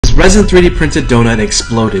Resin 3D printed donut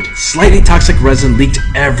exploded. Slightly toxic resin leaked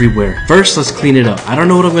everywhere. First, let's clean it up. I don't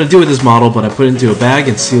know what I'm going to do with this model, but I put it into a bag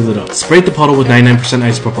and sealed it up. Sprayed the puddle with 99%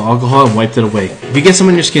 isopropyl alcohol and wiped it away. If you get some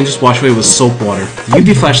on your skin, just wash away with soap water. The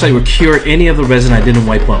UV flashlight will cure any of the resin I didn't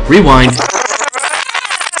wipe up. Rewind.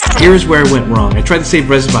 Here is where I went wrong. I tried to save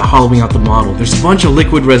resin by hollowing out the model. There's a bunch of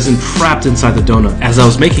liquid resin trapped inside the donut. As I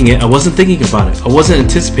was making it, I wasn't thinking about it. I wasn't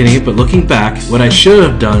anticipating it, but looking back, what I should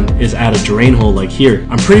have done is add a drain hole like here.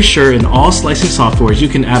 I'm pretty sure in all slicing softwares you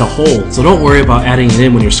can add a hole, so don't worry about adding it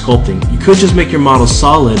in when you're sculpting. You could just make your model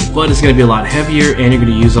solid, but it's going to be a lot heavier and you're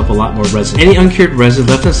going to use up a lot more resin. Any uncured resin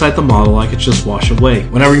left inside the model I could just wash away.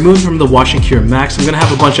 When I remove it from the wash and cure max, I'm going to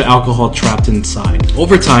have a bunch of alcohol trapped inside.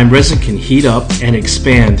 Over time, resin can heat up and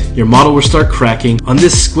expand. Your model will start cracking. On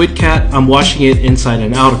this squid cat, I'm washing it inside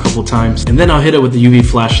and out a couple times, and then I'll hit it with the UV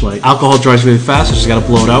flashlight. Alcohol dries really fast, so I just gotta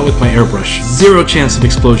blow it out with my airbrush. Zero chance of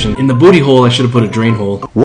explosion. In the booty hole, I should have put a drain hole.